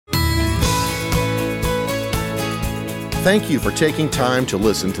Thank you for taking time to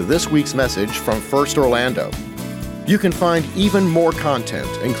listen to this week's message from First Orlando. You can find even more content,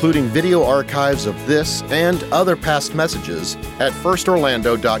 including video archives of this and other past messages, at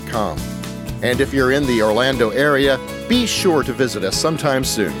firstorlando.com. And if you're in the Orlando area, be sure to visit us sometime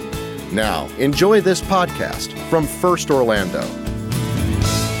soon. Now, enjoy this podcast from First Orlando.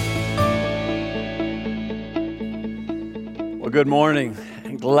 Well, good morning.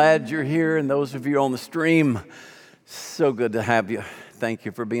 I'm glad you're here, and those of you on the stream, so good to have you. Thank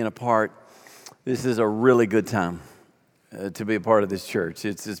you for being a part. This is a really good time to be a part of this church.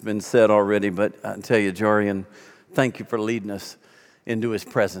 It's been said already, but I tell you, Jorian, thank you for leading us into his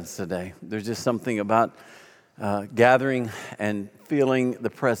presence today. There's just something about gathering and feeling the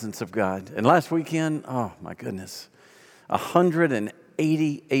presence of God. And last weekend, oh my goodness,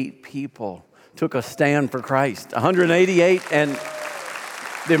 188 people took a stand for Christ. 188, and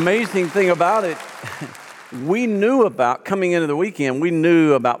the amazing thing about it, we knew about, coming into the weekend, we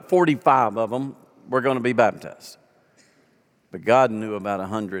knew about 45 of them were going to be baptized. But God knew about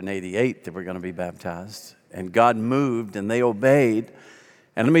 188 that were going to be baptized. And God moved and they obeyed.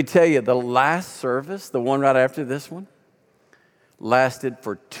 And let me tell you, the last service, the one right after this one, lasted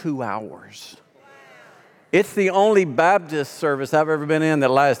for 2 hours. It's the only Baptist service I've ever been in that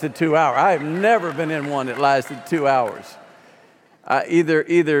lasted 2 hours. I have never been in one that lasted 2 hours.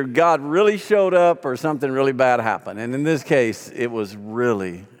 Either God really showed up or something really bad happened. And in this case, it was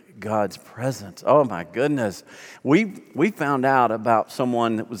really God's presence. Oh my goodness. We found out about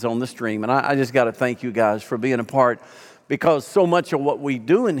someone that was on the stream, and I just got to thank you guys for being a part, because so much of what we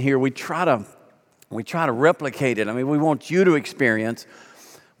do in here, we try to replicate it. I mean, we want you to experience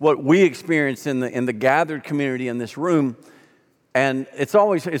what we experienced in the gathered community in this room. And it's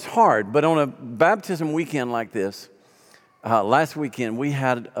hard, but on a baptism weekend like this, last weekend, we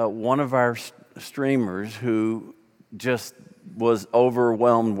had one of our streamers who just was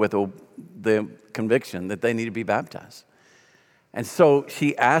overwhelmed with the conviction that they need to be baptized. And so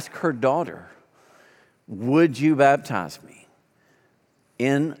she asked her daughter, "Would you baptize me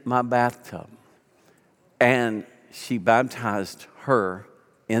in my bathtub?" And she baptized her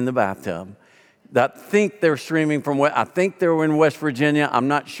in the bathtub. I think they're streaming from, I think they were in West Virginia. I'm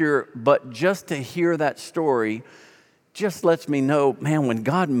not sure. But just to hear that story just lets me know, man, when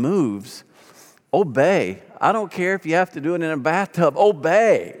God moves, obey. I don't care if you have to do it in a bathtub.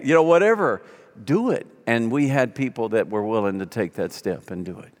 Obey. Whatever. Do it. And we had people that were willing to take that step and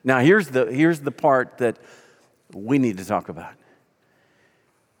do it. Now, here's the part that we need to talk about.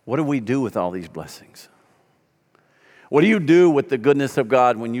 What do we do with all these blessings? What do you do with the goodness of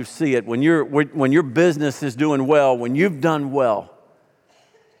God when you see it, when your business is doing well, when you've done well?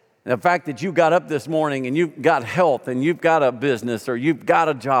 And the fact that you got up this morning and you've got health and you've got a business or you've got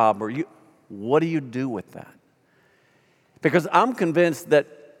a job, what do you do with that? Because I'm convinced that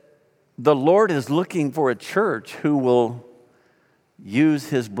the Lord is looking for a church who will use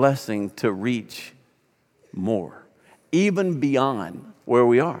his blessing to reach more, even beyond where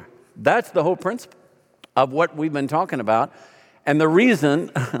we are. That's the whole principle of what we've been talking about. And the reason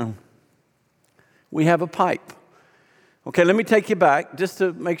we have a pipe. Okay, let me take you back just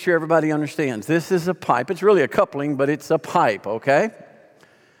to make sure everybody understands. This is a pipe. It's really a coupling, but it's a pipe, okay?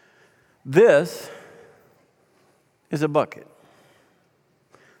 This is a bucket.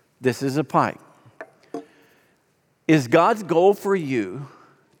 This is a pipe. Is God's goal for you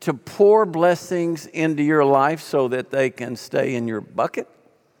to pour blessings into your life so that they can stay in your bucket?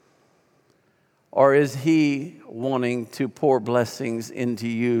 Or is he wanting to pour blessings into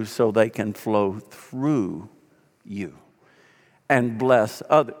you so they can flow through you and bless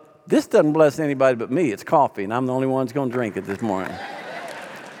others? This doesn't bless anybody but me. It's coffee, and I'm the only one that's going to drink it this morning.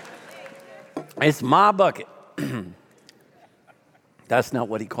 It's my bucket. That's not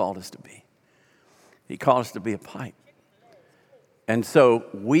what he called us to be. He called us to be a pipe. And so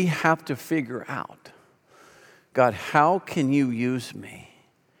we have to figure out, God, how can you use me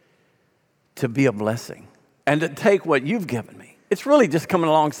to be a blessing and to take what you've given me? It's really just coming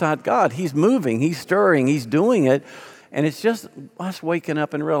alongside God. He's moving, he's stirring, he's doing it. And it's just us waking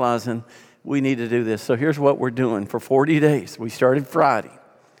up and realizing we need to do this. So here's what we're doing for 40 days. We started Friday.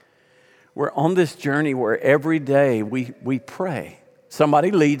 We're on this journey where every day we pray.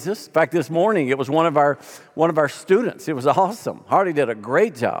 Somebody leads us. In fact, this morning it was one of our students. It was awesome. Hardy did a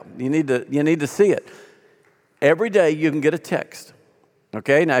great job. You need to see it. Every day you can get a text.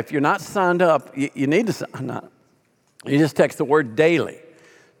 Okay, now if you're not signed up, you need to sign up. You just text the word daily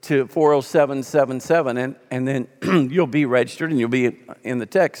to 40777, and then you'll be registered and you'll be in the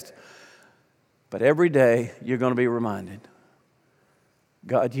text. But every day you're going to be reminded,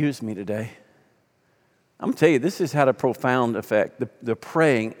 God, use me today. I'm telling you, this has had a profound effect, the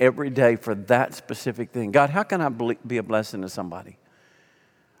praying every day for that specific thing. God, how can I be a blessing to somebody?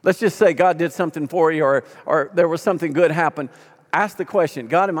 Let's just say God did something for you or there was something good happen. Ask the question,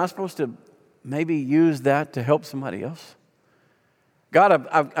 God, am I supposed to maybe use that to help somebody else? God,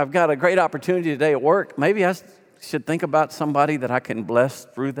 I've got a great opportunity today at work. Maybe I should think about somebody that I can bless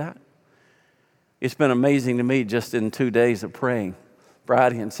through that. It's been amazing to me just in 2 days of praying,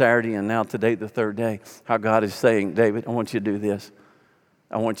 Friday and Saturday, and now today, the third day, how God is saying, David, I want you to do this.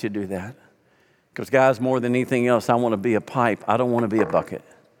 I want you to do that. Because guys, more than anything else, I want to be a pipe. I don't want to be a bucket.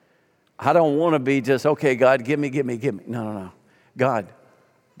 I don't want to be just, okay, God, give me. No. God,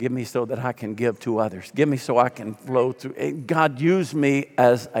 give me so that I can give to others. Give me so I can flow through. God, use me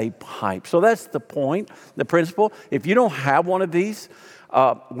as a pipe. So that's the point, the principle. If you don't have one of these,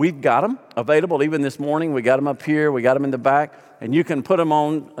 we've got them available. Even this morning, we got them up here. We got them in the back. And you can put them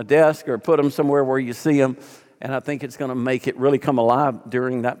on a desk or put them somewhere where you see them. And I think it's going to make it really come alive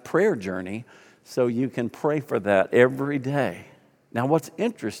during that prayer journey. So you can pray for that every day. Now, what's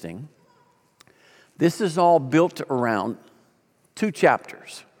interesting, this is all built around 2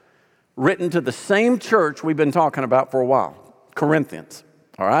 chapters written to the same church we've been talking about for a while, Corinthians.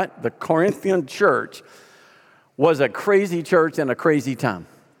 All right? The Corinthian church was a crazy church in a crazy time.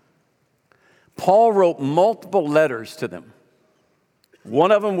 Paul wrote multiple letters to them.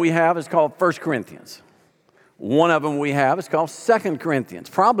 One of them we have is called 1 Corinthians. One of them we have is called 2 Corinthians.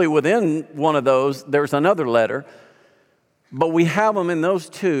 Probably within one of those, there's another letter. But we have them in those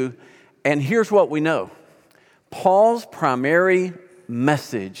 2. And here's what we know. Paul's primary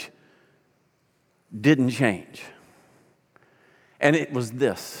message didn't change. And it was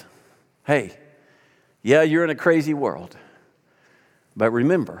this. Hey, yeah, you're in a crazy world. But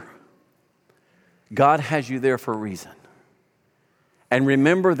remember, God has you there for a reason. And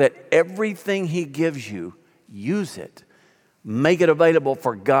remember that everything He gives you, use it. Make it available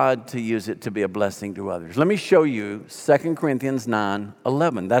for God to use it to be a blessing to others. Let me show you 2 Corinthians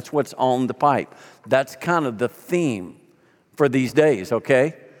 9:11. That's what's on the pipe. That's kind of the theme for these days,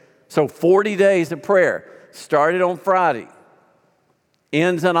 okay? So 40 days of prayer. Started on Friday.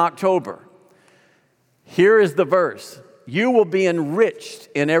 Ends in October. Here is the verse. You will be enriched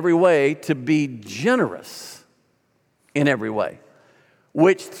in every way to be generous in every way,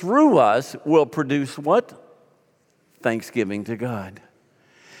 which through us will produce what? Thanksgiving to God.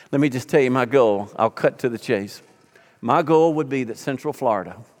 Let me just tell you my goal. I'll cut to the chase. My goal would be that Central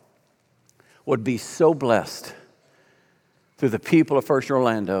Florida would be so blessed through the people of First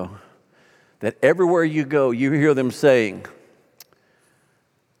Orlando that everywhere you go, you hear them saying,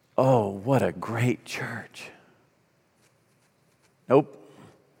 oh, what a great church. Nope.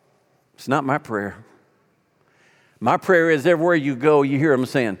 It's not my prayer. My prayer is everywhere you go, you hear them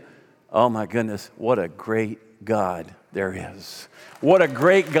saying, oh my goodness, what a great God there is. What a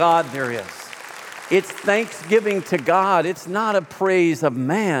great God there is. It's thanksgiving to God. It's not a praise of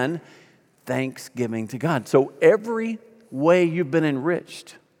man. Thanksgiving to God. So every way you've been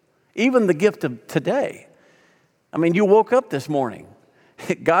enriched, even the gift of today. I mean, you woke up this morning.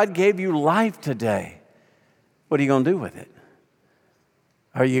 God gave you life today. What are you going to do with it?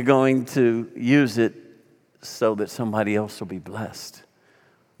 Are you going to use it so that somebody else will be blessed?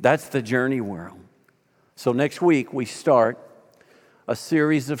 That's the journey we're on. So next week, we start a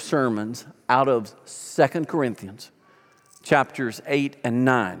series of sermons out of 2 Corinthians, chapters 8 and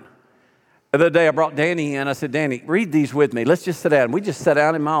 9. The other day, I brought Danny in. I said, Danny, read these with me. Let's just sit down. We just sat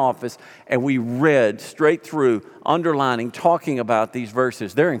down in my office, and we read straight through, underlining, talking about these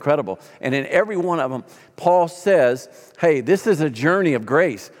verses. They're incredible. And in every one of them, Paul says, hey, this is a journey of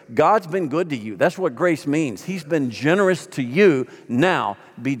grace. God's been good to you. That's what grace means. He's been generous to you. Now,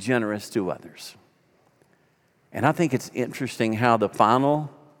 be generous to others. And I think it's interesting how the final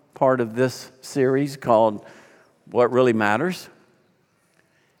part of this series, called What Really Matters,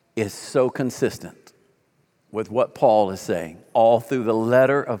 is so consistent with what Paul is saying all through the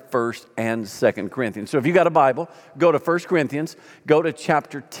letter of 1 and 2 Corinthians. So if you got a Bible, go to 1 Corinthians, go to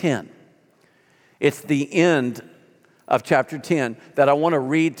chapter 10. It's the end of chapter 10 that I want to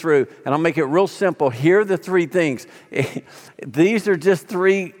read through, and I'll make it real simple. Here are the 3 things. These are just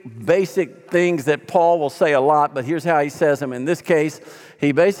 3 basic things that Paul will say a lot, but here's how he says them. In this case,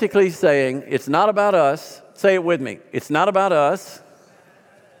 he basically saying, it's not about us. Say it with me. It's not about us.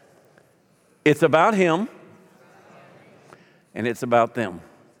 It's about him, and it's about them.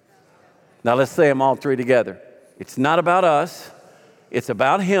 Now let's say them all 3 together. It's not about us, it's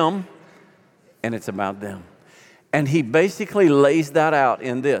about him, and it's about them. And he basically lays that out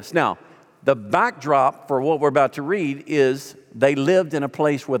in this. Now, the backdrop for what we're about to read is they lived in a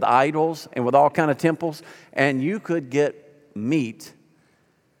place with idols and with all kind of temples, and you could get meat,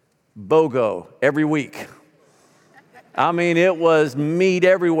 BOGO, every week. I mean, it was meat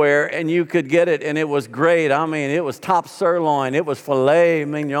everywhere, and you could get it, and it was great. I mean, it was top sirloin, it was filet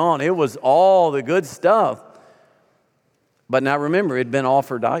mignon, it was all the good stuff. But now remember, it had been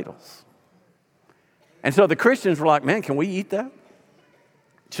offered idols. And so the Christians were like, man, can we eat that?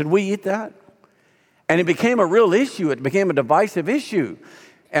 Should we eat that? And it became a real issue. It became a divisive issue.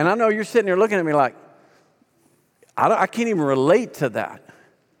 And I know you're sitting there looking at me like, I can't even relate to that.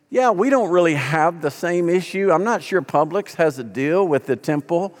 Yeah, we don't really have the same issue. I'm not sure Publix has a deal with the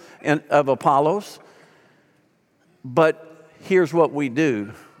temple of Apollos. But here's what we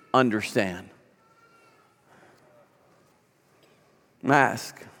do understand.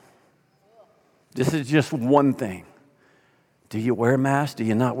 Mask. This is just one thing. Do you wear a mask? Do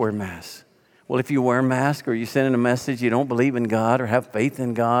you not wear a mask? Well, if you wear a mask or you're sending a message, you don't believe in God or have faith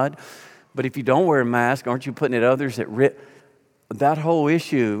in God. But if you don't wear a mask, aren't you putting others at risk? That whole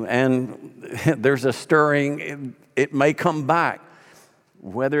issue, and there's a stirring, it may come back.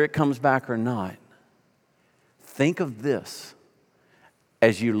 Whether it comes back or not, think of this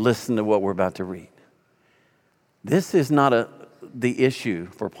as you listen to what we're about to read. This is not the issue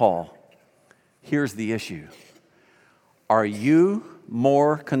for Paul. Here's the issue. Are you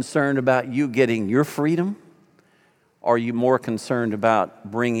more concerned about you getting your freedom? Or are you more concerned about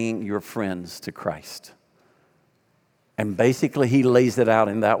bringing your friends to Christ? And basically, he lays it out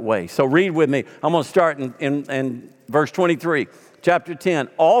in that way. So read with me. I'm going to start in verse 23, chapter 10.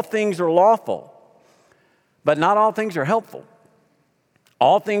 All things are lawful, but not all things are helpful.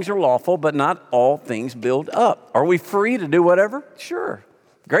 All things are lawful, but not all things build up. Are we free to do whatever? Sure.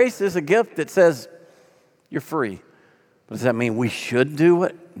 Grace is a gift that says you're free. But does that mean we should do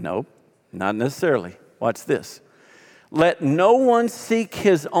it? Nope, not necessarily. Watch this. Let no one seek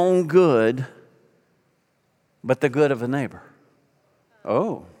his own good, but the good of a neighbor.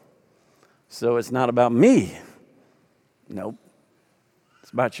 Oh, so it's not about me. Nope,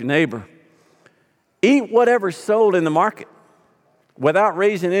 it's about your neighbor. Eat whatever's sold in the market without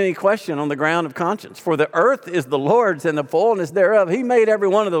raising any question on the ground of conscience. For the earth is the Lord's and the fullness thereof. He made every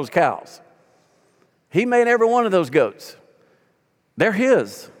one of those cows. He made every one of those goats. They're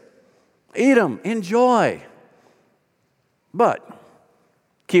His. Eat them, enjoy. But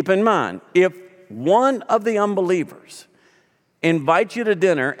keep in mind, if one of the unbelievers invites you to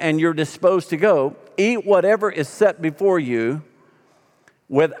dinner and you're disposed to go, eat whatever is set before you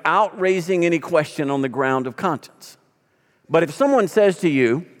without raising any question on the ground of conscience. But if someone says to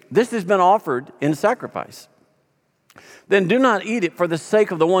you, this has been offered in sacrifice, then do not eat it for the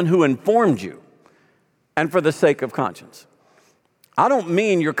sake of the one who informed you and for the sake of conscience. I don't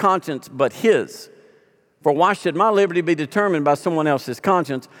mean your conscience, but his. For why should my liberty be determined by someone else's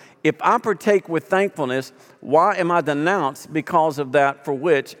conscience? If I partake with thankfulness, why am I denounced because of that for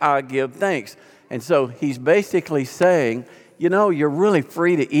which I give thanks? And so he's basically saying, you're really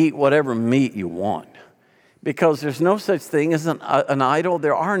free to eat whatever meat you want. Because there's no such thing as an idol.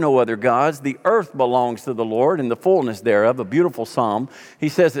 There are no other gods. The earth belongs to the Lord and the fullness thereof. A beautiful psalm. He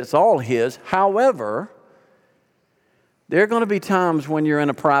says it's all His. However, there are going to be times when you're in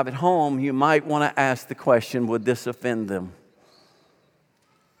a private home, you might want to ask the question, would this offend them?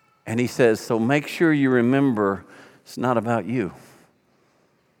 And he says, so make sure you remember it's not about you.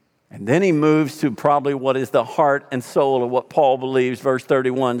 And then he moves to probably what is the heart and soul of what Paul believes, verse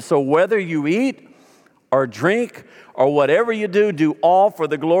 31. So whether you eat or drink, or whatever you do, do all for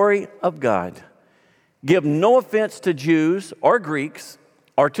the glory of God. Give no offense to Jews or Greeks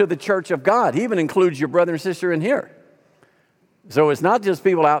or to the church of God. He even includes your brother and sister in here. So it's not just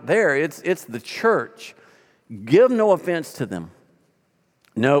people out there, it's the church. Give no offense to them.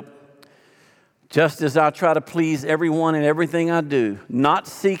 Nope. Just as I try to please everyone in everything I do, not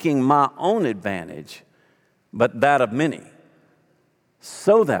seeking my own advantage, but that of many,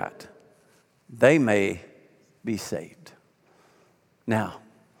 so that they may be saved. Now,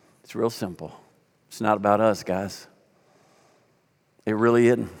 it's real simple. It's not about us, guys. It really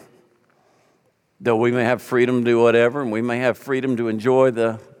isn't. Though we may have freedom to do whatever, and we may have freedom to enjoy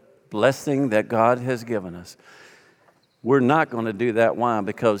the blessing that God has given us, we're not going to do that. Why?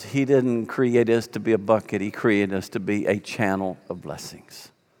 Because He didn't create us to be a bucket. He created us to be a channel of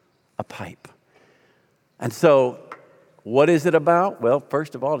blessings, a pipe. And so, what is it about? Well,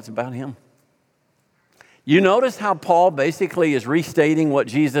 first of all, it's about Him. You notice how Paul basically is restating what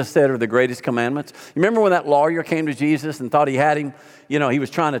Jesus said are the greatest commandments? You remember when that lawyer came to Jesus and thought he had him? You know, he was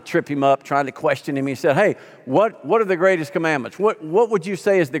trying to trip him up, trying to question him. He said, hey, what are the greatest commandments? What would you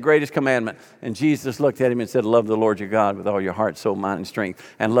say is the greatest commandment? And Jesus looked at him and said, love the Lord your God with all your heart, soul, mind, and strength,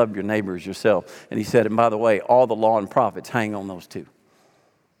 and love your neighbor as yourself. And he said, and by the way, all the law and prophets hang on those two.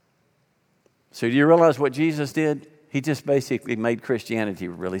 So do you realize what Jesus did? He just basically made Christianity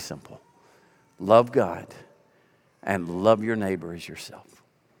really simple. Love God and love your neighbor as yourself.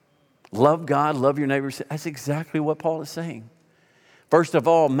 Love God, love your neighbor. That's exactly what Paul is saying. First of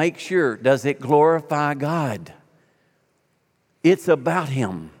all, make sure, does it glorify God? It's about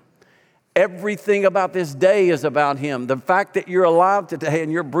Him. Everything about this day is about Him. The fact that you're alive today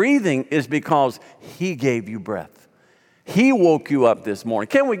and you're breathing is because He gave you breath. He woke you up this morning.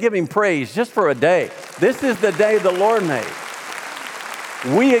 Can we give Him praise just for a day? This is the day the Lord made.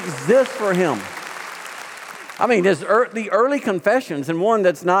 We exist for Him. I mean, the early confessions, and one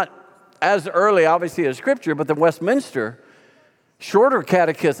that's not as early, obviously, as Scripture, but the Westminster Shorter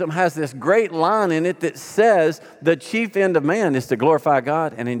Catechism has this great line in it that says the chief end of man is to glorify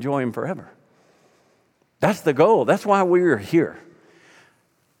God and enjoy Him forever. That's the goal. That's why we're here,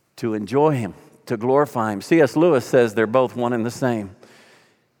 to enjoy Him, to glorify Him. C.S. Lewis says they're both one and the same,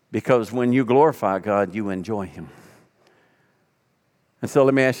 because when you glorify God, you enjoy Him. And so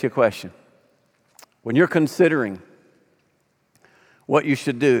let me ask you a question. When you're considering what you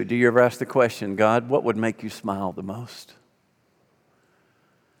should do you ever ask the question, God, what would make you smile the most?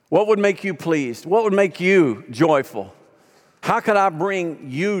 What would make you pleased? What would make you joyful? How could I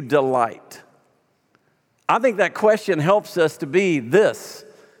bring you delight? I think that question helps us to be this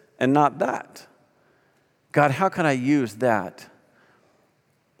and not that. God, how can I use that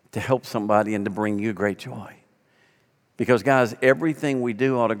to help somebody and to bring you great joy? Because, guys, everything we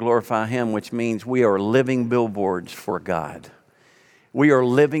do ought to glorify Him, which means we are living billboards for God. We are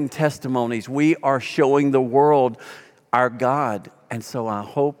living testimonies. We are showing the world our God. And so I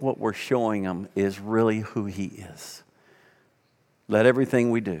hope what we're showing them is really who He is. Let everything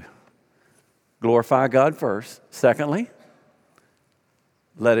we do glorify God first. Secondly,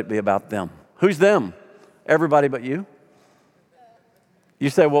 let it be about them. Who's them? Everybody but you. You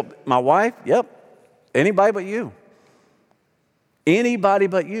say, well, my wife? Yep. Anybody but you. Anybody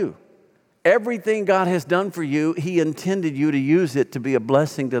but you. Everything God has done for you, He intended you to use it to be a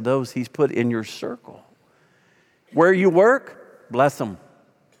blessing to those He's put in your circle. Where you work, bless them.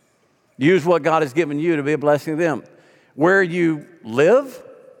 Use what God has given you to be a blessing to them. Where you live,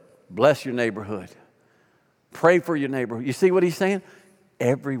 bless your neighborhood. Pray for your neighborhood. You see what He's saying?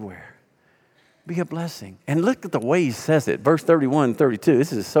 Everywhere. Be a blessing. And look at the way He says it. Verse 31 and 32.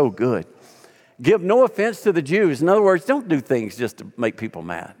 This is so good. Give no offense to the Jews. In other words, don't do things just to make people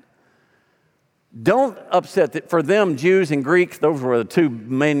mad. Don't upset that. For them, Jews and Greeks, those were the two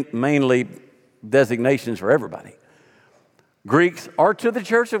mainly designations for everybody. Greeks are to the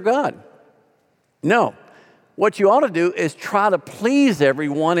church of God. No. What you ought to do is try to please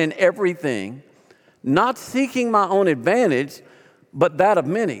everyone in everything, not seeking my own advantage, but that of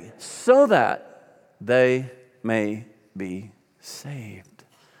many, so that they may be saved.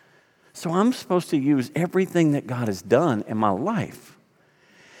 So I'm supposed to use everything that God has done in my life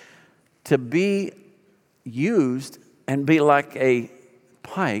to be used and be like a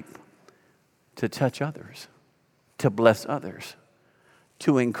pipe to touch others, to bless others,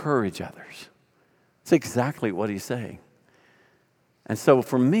 to encourage others. It's exactly what He's saying. And so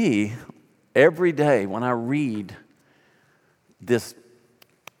for me, every day when I read this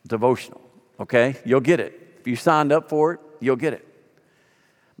devotional, okay, you'll get it. If you signed up for it, you'll get it.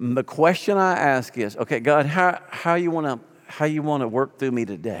 The question I ask is, okay, God, how you want to work through me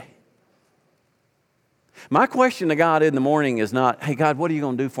today? My question to God in the morning is not, hey, God, what are you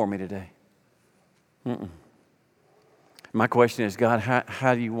going to do for me today? My question is, God,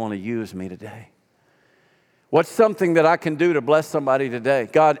 how do you want to use me today? What's something that I can do to bless somebody today?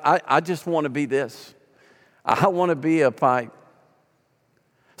 God, I just want to be this. I want to be a pipe.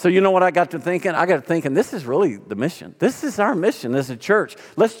 So you know what I got to thinking? I got to thinking, this is really the mission. This is our mission as a church.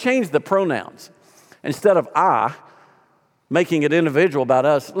 Let's change the pronouns. Instead of I, making it individual about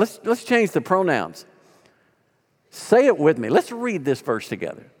us, let's change the pronouns. Say it with me. Let's read this verse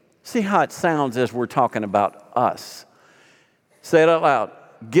together. See how it sounds as we're talking about us. Say it out loud.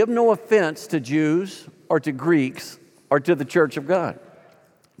 Give no offense to Jews or to Greeks or to the church of God.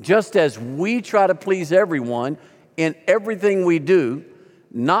 Just as we try to please everyone in everything we do,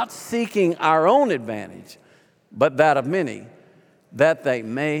 not seeking our own advantage, but that of many, that they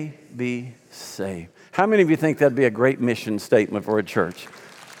may be saved. How many of you think that'd be a great mission statement for a church?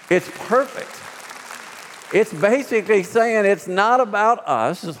 It's perfect. It's basically saying it's not about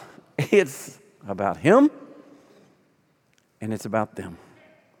us, it's about Him, and it's about them.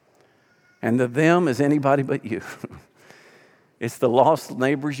 And the them is anybody but you. It's the lost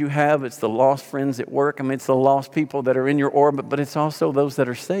neighbors you have. It's the lost friends at work. I mean, it's the lost people that are in your orbit, but it's also those that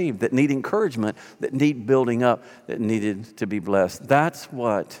are saved, that need encouragement, that need building up, that needed to be blessed. That's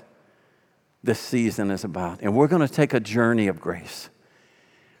what this season is about. And we're going to take a journey of grace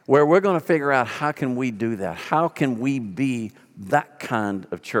where we're going to figure out how can we do that? How can we be that kind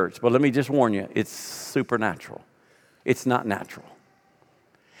of church? But let me just warn you, it's supernatural. It's not natural.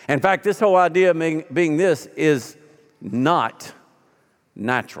 In fact, this whole idea of being this is not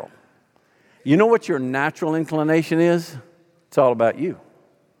natural. You know what your natural inclination is? It's all about you.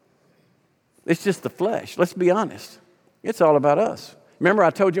 It's just the flesh. Let's be honest. It's all about us. Remember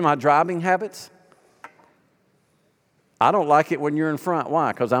I told you my driving habits? I don't like it when you're in front.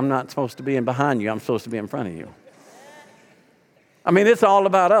 Why? Because I'm not supposed to be in behind you. I'm supposed to be in front of you. I mean, it's all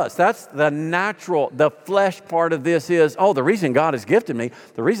about us. That's the natural, the flesh part of this is, the reason God has gifted me,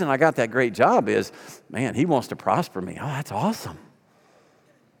 the reason I got that great job is, man, He wants to prosper me. Oh, that's awesome.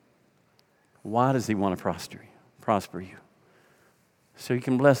 Why does He want to prosper you? So He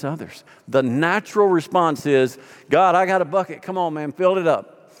can bless others. The natural response is, God, I got a bucket. Come on, man, fill it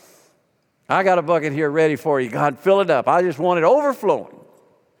up. I got a bucket here ready for you. God, fill it up. I just want it overflowing.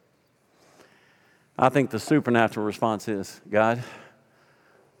 I think the supernatural response is, God,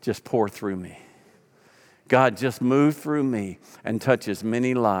 just pour through me. God, just move through me and touch as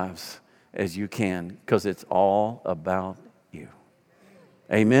many lives as you can, because it's all about you.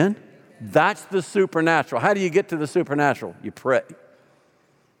 Amen? That's the supernatural. How do you get to the supernatural? You pray.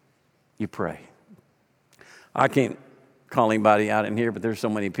 You pray. I can't call anybody out in here, but there's so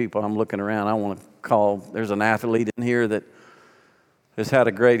many people. I'm looking around. I want to call. There's an athlete in here that has had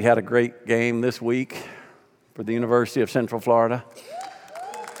a great game this week for the University of Central Florida.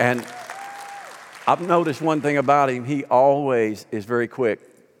 And I've noticed one thing about him. He always is very quick.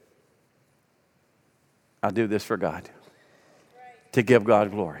 I do this for God, to give God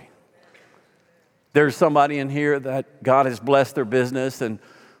glory. There's somebody in here that God has blessed their business and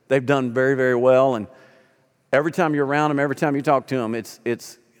they've done very, very well. And every time you're around them, every time you talk to them,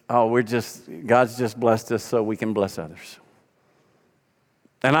 God's just blessed us so we can bless others.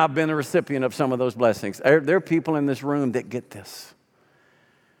 And I've been a recipient of some of those blessings. There are people in this room that get this.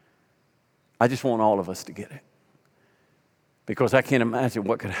 I just want all of us to get it. Because I can't imagine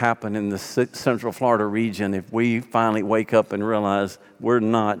what could happen in the Central Florida region if we finally wake up and realize we're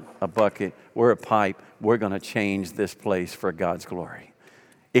not a bucket, we're a pipe. We're going to change this place for God's glory.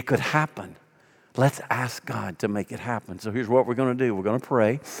 It could happen. Let's ask God to make it happen. So here's what we're going to do. We're going to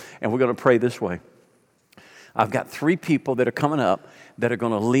pray, and we're going to pray this way. I've got 3 people that are coming up that are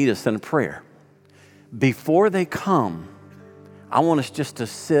going to lead us in a prayer. Before they come, I want us just to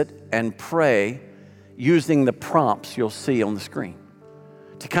sit and pray using the prompts you'll see on the screen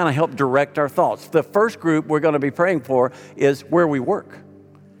to kind of help direct our thoughts. The first group we're going to be praying for is where we work.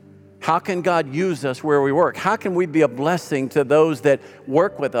 How can God use us where we work? How can we be a blessing to those that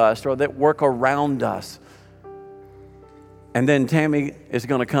work with us or that work around us? And then Tammy is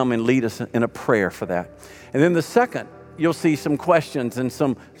going to come and lead us in a prayer for that. And then the second, you'll see some questions and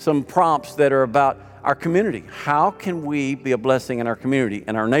some prompts that are about our community. How can we be a blessing in our community,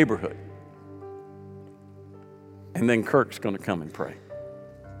 in our neighborhood? And then Kirk's going to come and pray.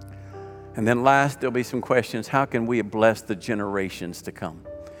 And then last, there'll be some questions. How can we bless the generations to come?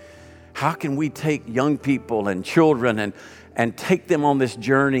 How can we take young people and children and take them on this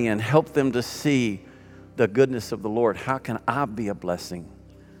journey and help them to see the goodness of the Lord? How can I be a blessing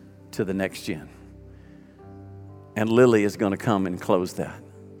to the next gen? And Lily is going to come and close that.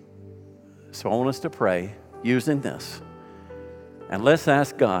 So I want us to pray using this. And let's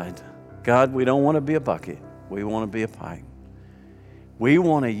ask God, we don't want to be a bucket. We want to be a pipe. We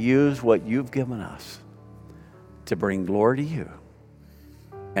want to use what you've given us to bring glory to you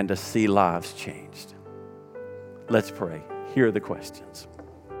and to see lives changed. Let's pray. Here are the questions.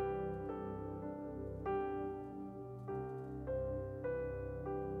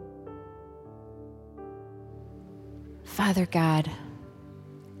 Father God,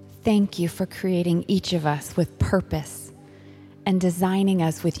 thank you for creating each of us with purpose and designing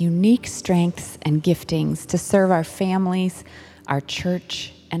us with unique strengths and giftings to serve our families, our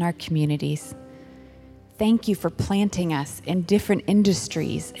church, and our communities. Thank you for planting us in different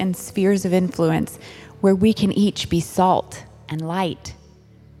industries and spheres of influence where we can each be salt and light.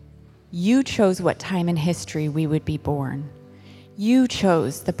 You chose what time in history we would be born. You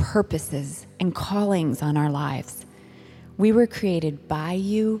chose the purposes and callings on our lives. We were created by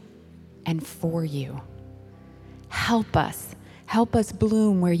you and for you. Help us. Help us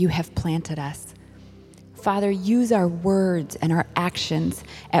bloom where you have planted us. Father, use our words and our actions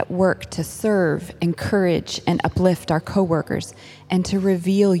at work to serve, encourage, and uplift our coworkers and to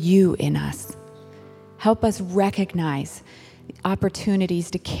reveal you in us. Help us recognize opportunities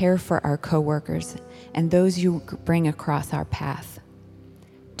to care for our coworkers and those you bring across our path.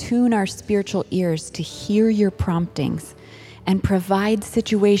 Tune our spiritual ears to hear your promptings and provide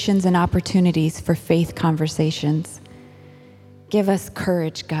situations and opportunities for faith conversations. Give us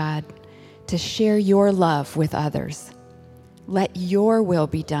courage, God, to share your love with others. Let your will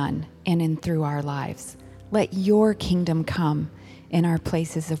be done in and through our lives. Let your kingdom come in our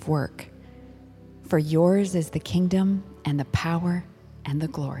places of work. For yours is the kingdom and the power and the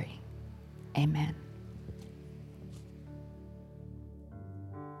glory. Amen.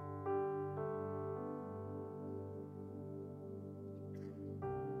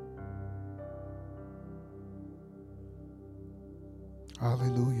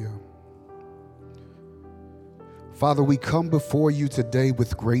 Hallelujah. Father, we come before you today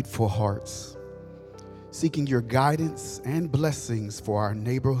with grateful hearts, seeking your guidance and blessings for our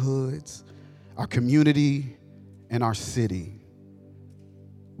neighborhoods, our community, and our city.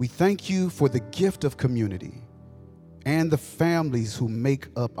 We thank you for the gift of community and the families who make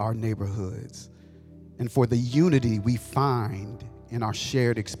up our neighborhoods, and for the unity we find in our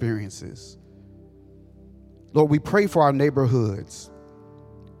shared experiences. Lord, we pray for our neighborhoods.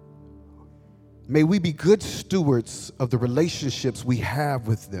 May we be good stewards of the relationships we have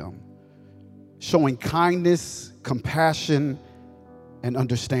with them, showing kindness, compassion, and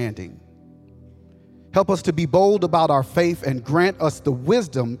understanding. Help us to be bold about our faith and grant us the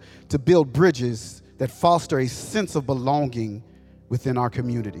wisdom to build bridges that foster a sense of belonging within our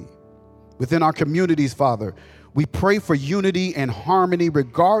community. Within our communities, Father, we pray for unity and harmony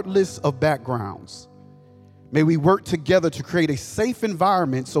regardless of backgrounds. May we work together to create a safe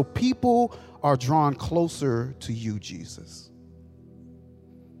environment so people are drawn closer to you, Jesus.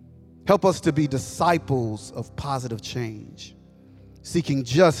 Help us to be disciples of positive change, seeking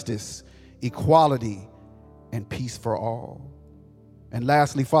justice, equality, and peace for all. And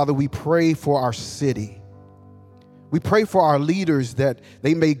lastly, Father, we pray for our city. We pray for our leaders that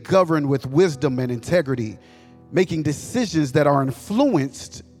they may govern with wisdom and integrity, making decisions that are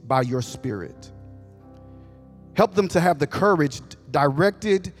influenced by your Spirit. Help them to have the courage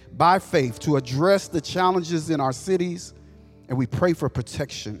directed by faith to address the challenges in our cities, and we pray for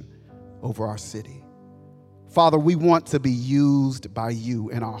protection over our city. Father, we want to be used by you,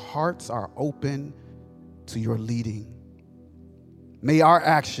 and our hearts are open to your leading. May our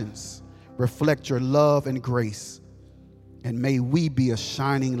actions reflect your love and grace, and may we be a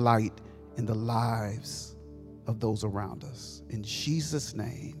shining light in the lives of those around us. In Jesus'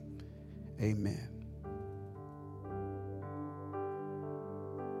 name, amen.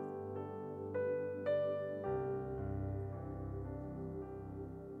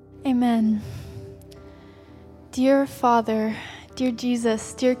 Amen. Dear Father, dear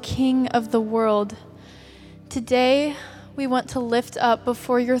Jesus, dear King of the world, today we want to lift up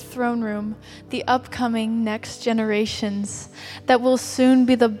before your throne room the upcoming next generations that will soon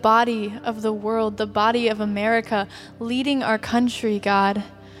be the body of the world, the body of America, leading our country, God.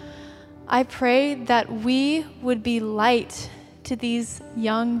 I pray that we would be light to these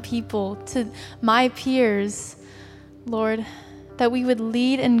young people, to my peers, Lord, that we would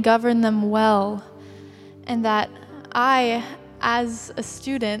lead and govern them well, and that I, as a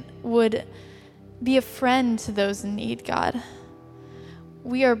student, would be a friend to those in need, God.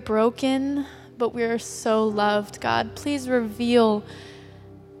 We are broken, but we are so loved, God. Please reveal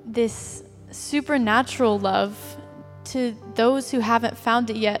this supernatural love to those who haven't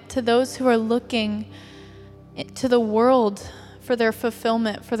found it yet, to those who are looking to the world for their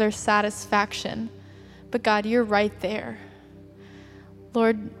fulfillment, for their satisfaction. But God, you're right there.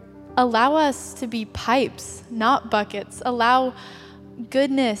 Lord, allow us to be pipes, not buckets. Allow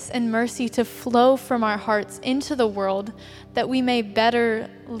goodness and mercy to flow from our hearts into the world, that we may better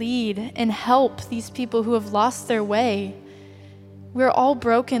lead and help these people who have lost their way. We're all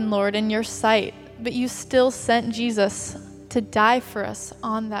broken, Lord, in your sight, but you still sent Jesus to die for us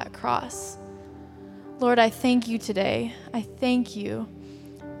on that cross. Lord, I thank you today. I thank you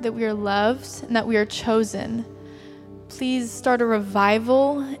that we are loved and that we are chosen. Please start a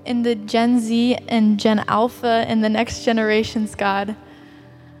revival in the Gen Z and Gen Alpha and the next generations, God.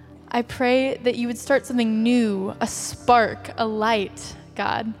 I pray that you would start something new, a spark, a light,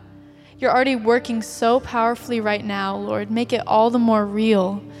 God. You're already working so powerfully right now, Lord. Make it all the more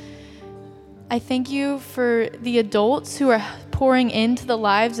real. I thank you for the adults who are pouring into the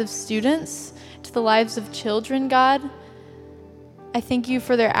lives of students to the lives of children, God. I thank you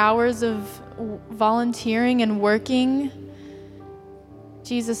for their hours of volunteering and working.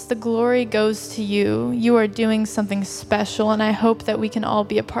 Jesus, the glory goes to you. You are doing something special, and I hope that we can all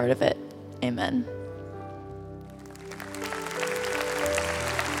be a part of it. Amen.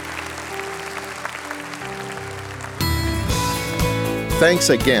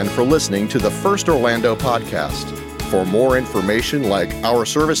 Thanks again for listening to the First Orlando podcast. For more information like our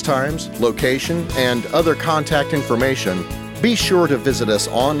service times, location, and other contact information, be sure to visit us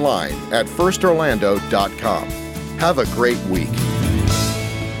online at firstorlando.com. Have a great week.